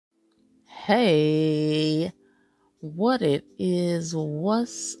Hey, what it is,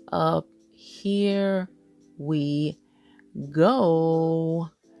 what's up? Here we go.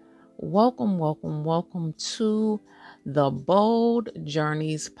 Welcome to the Bold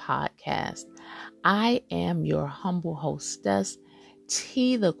Journeys podcast. I am your humble hostess,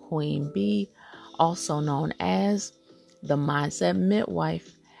 T the Queen Bee, also known as the Mindset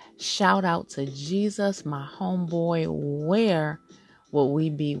Midwife. Shout out to Jesus, my homeboy. Where would we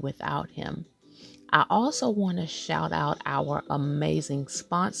be without him? I also want to shout out our amazing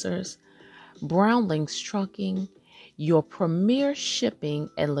sponsors, Brownlings Trucking, your premier shipping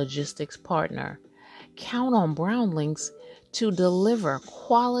and logistics partner. Count on Brownlings to deliver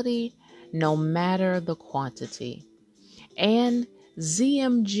quality no matter the quantity. And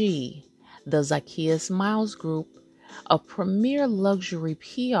ZMG, the Zacchaeus Miles Group, a premier luxury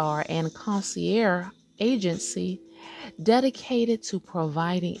PR and concierge agency dedicated to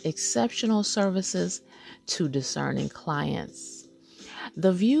providing exceptional services to discerning clients.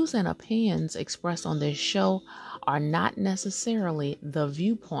 The views and opinions expressed on this show are not necessarily the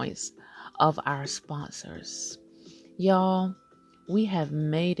viewpoints of our sponsors. Y'all, we have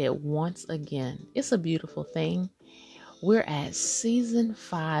made it once again. It's a beautiful thing. We're at season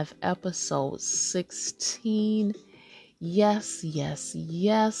 5, episode 16. Yes.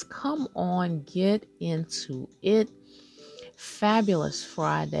 Come on, get into it. Fabulous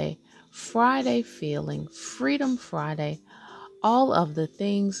Friday, Friday feeling, Freedom Friday, all of the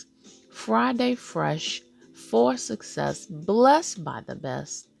things. Friday fresh, for success, blessed by the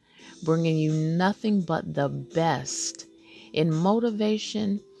best, bringing you nothing but the best in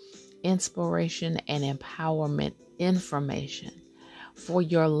motivation, inspiration, and empowerment information for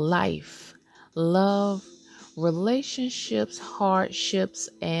your life, love, relationships, hardships,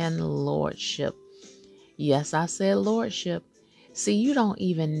 and lordship. Yes, I said lordship. See, you don't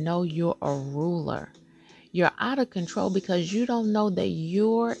even know you're a ruler. You're out of control because you don't know that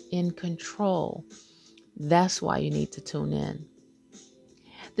you're in control. That's why you need to tune in.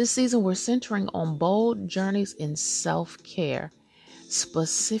 This season, we're centering on bold journeys in self-care,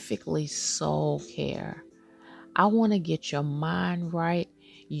 specifically soul care. I want to get your mind right,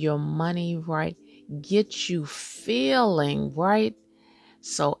 your money right, get you feeling right,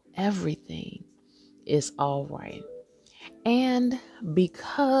 so everything is all right. And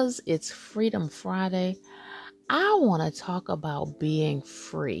because it's Freedom Friday, I want to talk about being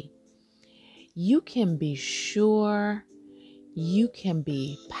free. You can be sure, you can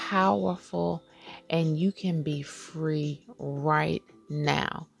be powerful, and you can be free right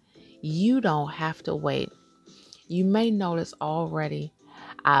now. You don't have to wait. You may notice already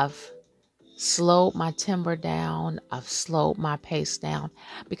I've slowed my timber down. I've slowed my pace down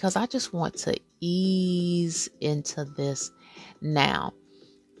because I just want to ease into this now.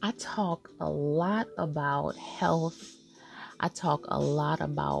 I talk a lot about health. I talk a lot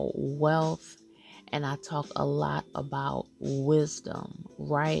about wealth, and I talk a lot about wisdom,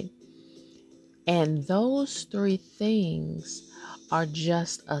 right? And those three things are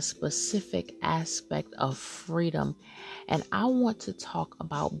just a specific aspect of freedom. And I want to talk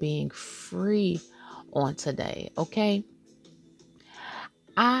about being free on today, okay?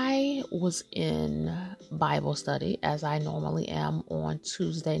 I was in Bible study as I normally am on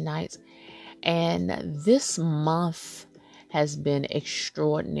Tuesday nights. And this month has been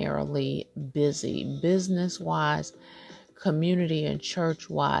extraordinarily busy, business-wise, community and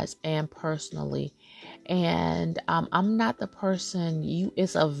church-wise, and personally. And I'm not the person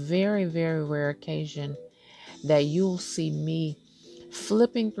it's a very, very rare occasion that you'll see me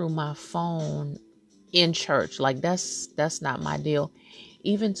flipping through my phone in church. Like that's not my deal.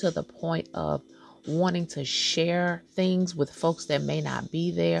 Even to the point of wanting to share things with folks that may not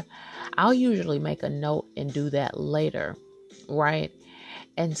be there. I'll usually make a note and do that later, right?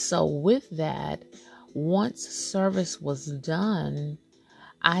 And so with that, once service was done,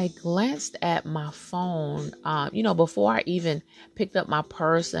 I glanced at my phone, before I even picked up my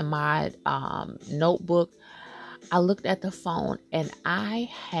purse and my notebook. I looked at the phone and I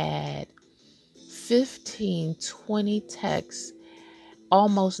had 15, 20 texts,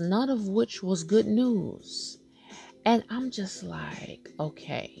 almost none of which was good news. And I'm just like,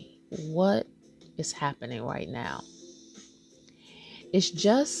 okay, what is happening right now? It's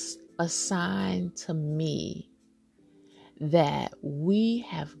just a sign to me that we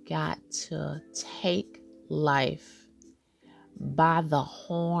have got to take life by the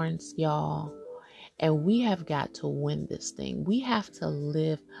horns, y'all. And we have got to win this thing. We have to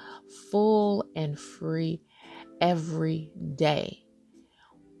live full and free every day.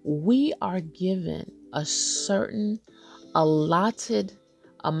 We are given a certain allotted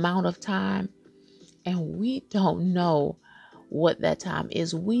amount of time, and we don't know what that time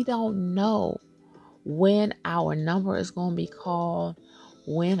is. We don't know when our number is going to be called,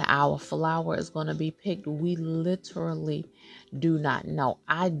 when our flower is going to be picked. We literally do not know.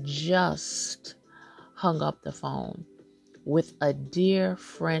 I just hung up the phone with a dear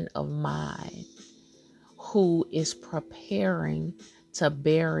friend of mine who is preparing to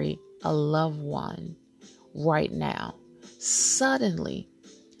bury a loved one right now. Suddenly,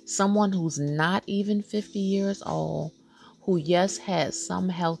 someone who's not even 50 years old, who yes had some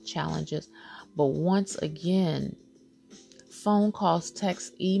health challenges, but once again, phone calls,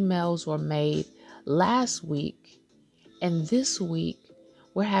 texts, emails were made last week, and this week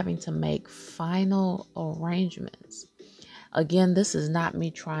we're having to make final arrangements. Again, this is not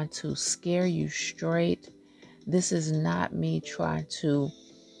me trying to scare you straight. This is not me trying to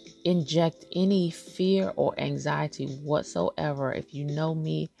inject any fear or anxiety whatsoever. If you know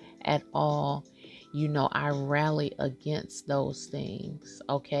me at all, you know I rally against those things,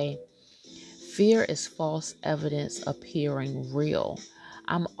 okay? Fear is false evidence appearing real.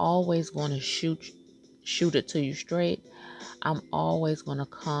 I'm always going to shoot it to you straight. I'm always going to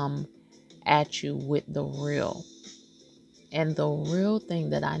come at you with the real. And the real thing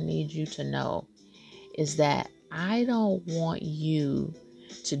that I need you to know is that I don't want you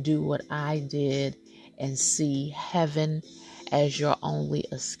to do what I did and see heaven as your only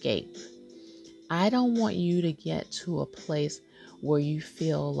escape. I don't want you to get to a place where you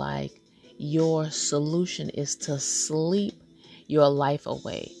feel like your solution is to sleep your life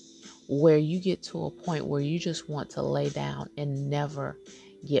away, where you get to a point where you just want to lay down and never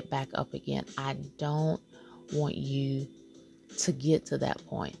get back up again. I don't want you to get to that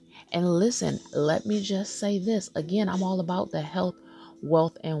point. And listen, let me just say this. Again, I'm all about the health,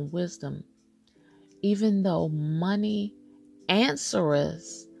 wealth, and wisdom. Even though money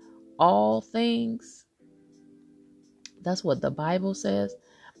answereth all things, that's what the Bible says.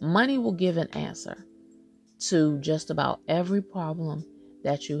 Money will give an answer to just about every problem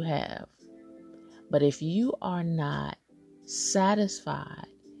that you have. But if you are not satisfied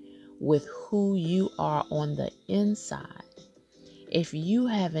with who you are on the inside, if you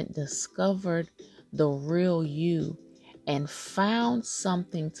haven't discovered the real you and found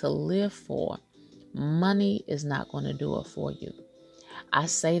something to live for, money is not going to do it for you. I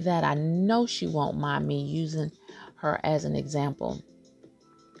say that, I know she won't mind me using her as an example.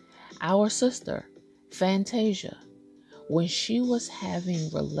 Our sister, Fantasia, when she was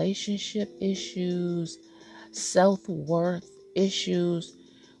having relationship issues, self-worth issues,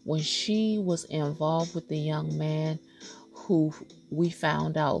 when she was involved with the young man who we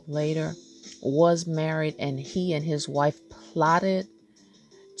found out later was married, and he and his wife plotted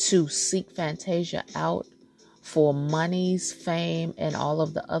to seek Fantasia out for monies, fame, and all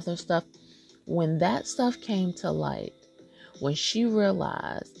of the other stuff. When that stuff came to light, when she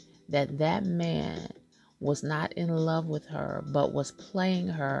realized that that man was not in love with her, but was playing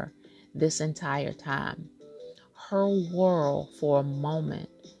her this entire time, her world for a moment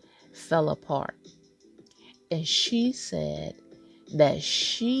fell apart. And she said that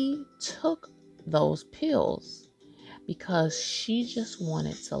she took those pills because she just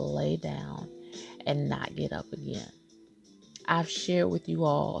wanted to lay down and not get up again. I've shared with you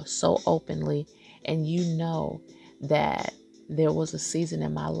all so openly, and you know that there was a season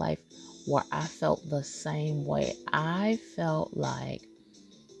in my life where I felt the same way. I felt like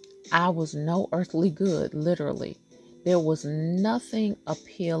I was no earthly good, literally. There was nothing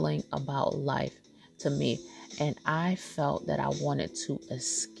appealing about life to me, and I felt that I wanted to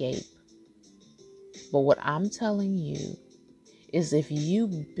escape. But what I'm telling you is, if you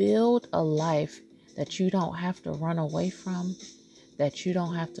build a life that you don't have to run away from, that you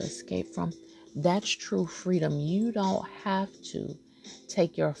don't have to escape from, that's true freedom. You don't have to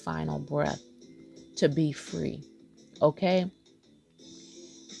take your final breath to be free. Okay?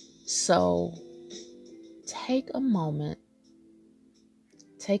 So take a moment,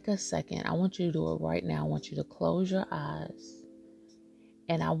 take a second. I want you to do it right now. I want you to close your eyes,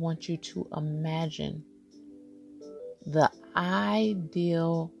 and I want you to imagine the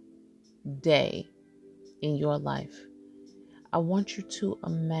ideal day in your life. I want you to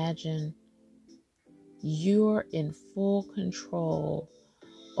imagine you're in full control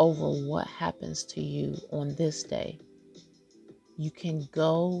over what happens to you on this day. You can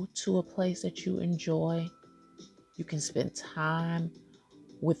go to a place that you enjoy. You can spend time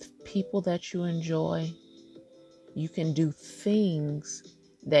with people that you enjoy. You can do things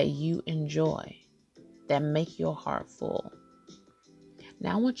that you enjoy that make your heart full.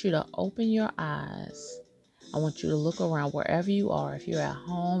 Now I want you to open your eyes. I want you to look around wherever you are. If you're at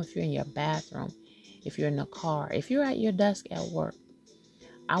home, if you're in your bathroom, if you're in the car, if you're at your desk at work,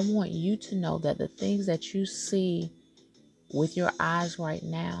 I want you to know that the things that you see with your eyes right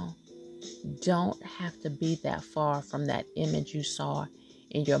now don't have to be that far from that image you saw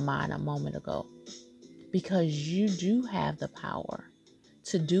in your mind a moment ago. Because you do have the power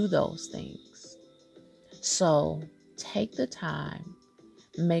to do those things. So take the time,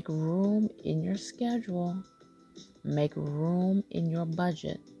 make room in your schedule, make room in your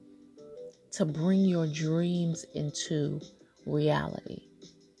budget to bring your dreams into reality.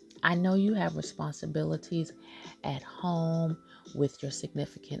 I know you have responsibilities at home with your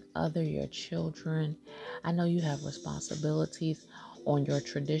significant other, your children. I know you have responsibilities on your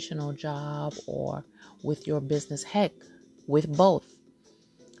traditional job or with your business, heck, with both,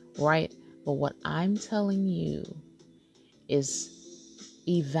 right? But what I'm telling you is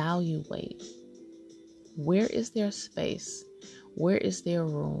evaluate, where is there space? Where is there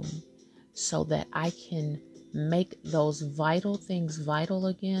room so that I can make those vital things vital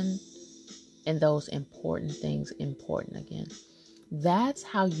again and those important things important again? That's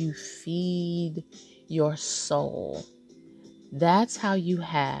how you feed your soul. That's how you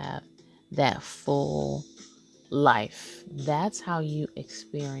have that full life. That's how you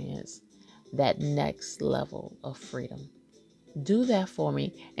experience that next level of freedom. Do that for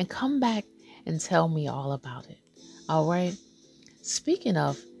me and come back and tell me all about it. All right. Speaking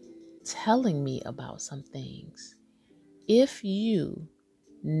of telling me about some things, if you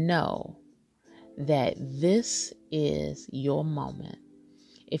know that this is your moment,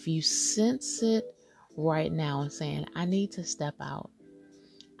 if you sense it right now and saying, I need to step out,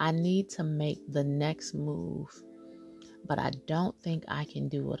 I need to make the next move, but I don't think I can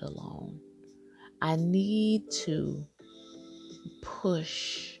do it alone. I need to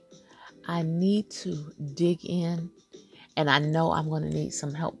push. I need to dig in, and I know I'm going to need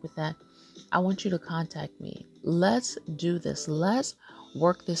some help with that. I want you to contact me. Let's do this. Let's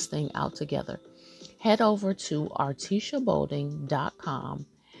work this thing out together. Head over to artishabolding.com.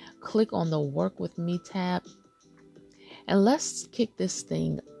 Click on the Work With Me tab, and let's kick this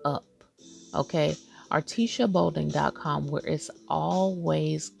thing up. Okay? artishabolding.com, where it's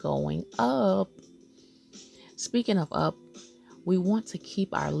always going up. Speaking of up, we want to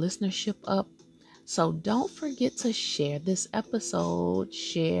keep our listenership up. So don't forget to share this episode.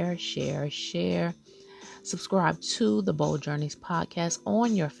 Share. Subscribe to the Bold Journeys podcast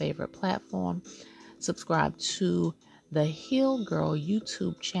on your favorite platform. Subscribe to the Heal Girl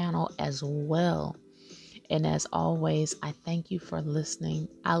YouTube channel as well. And as always, I thank you for listening.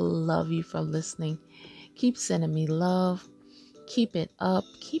 I love you for listening. Keep sending me love. Keep it up.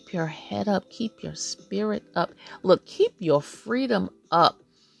 Keep your head up. Keep your spirit up. Look, keep your freedom up.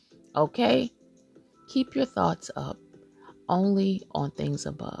 Okay? Keep your thoughts up. Only on things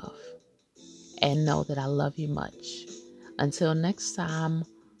above. And know that I love you much. Until next time,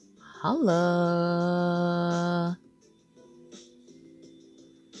 holla.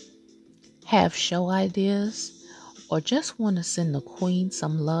 Have show ideas or just want to send the queen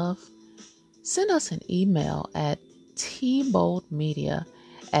some love? Send us an email at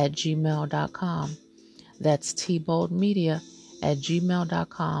tboldmedia@gmail.com. That's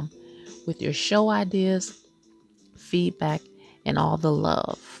tboldmedia@gmail.com with your show ideas, feedback, and all the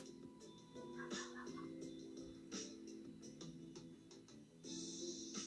love.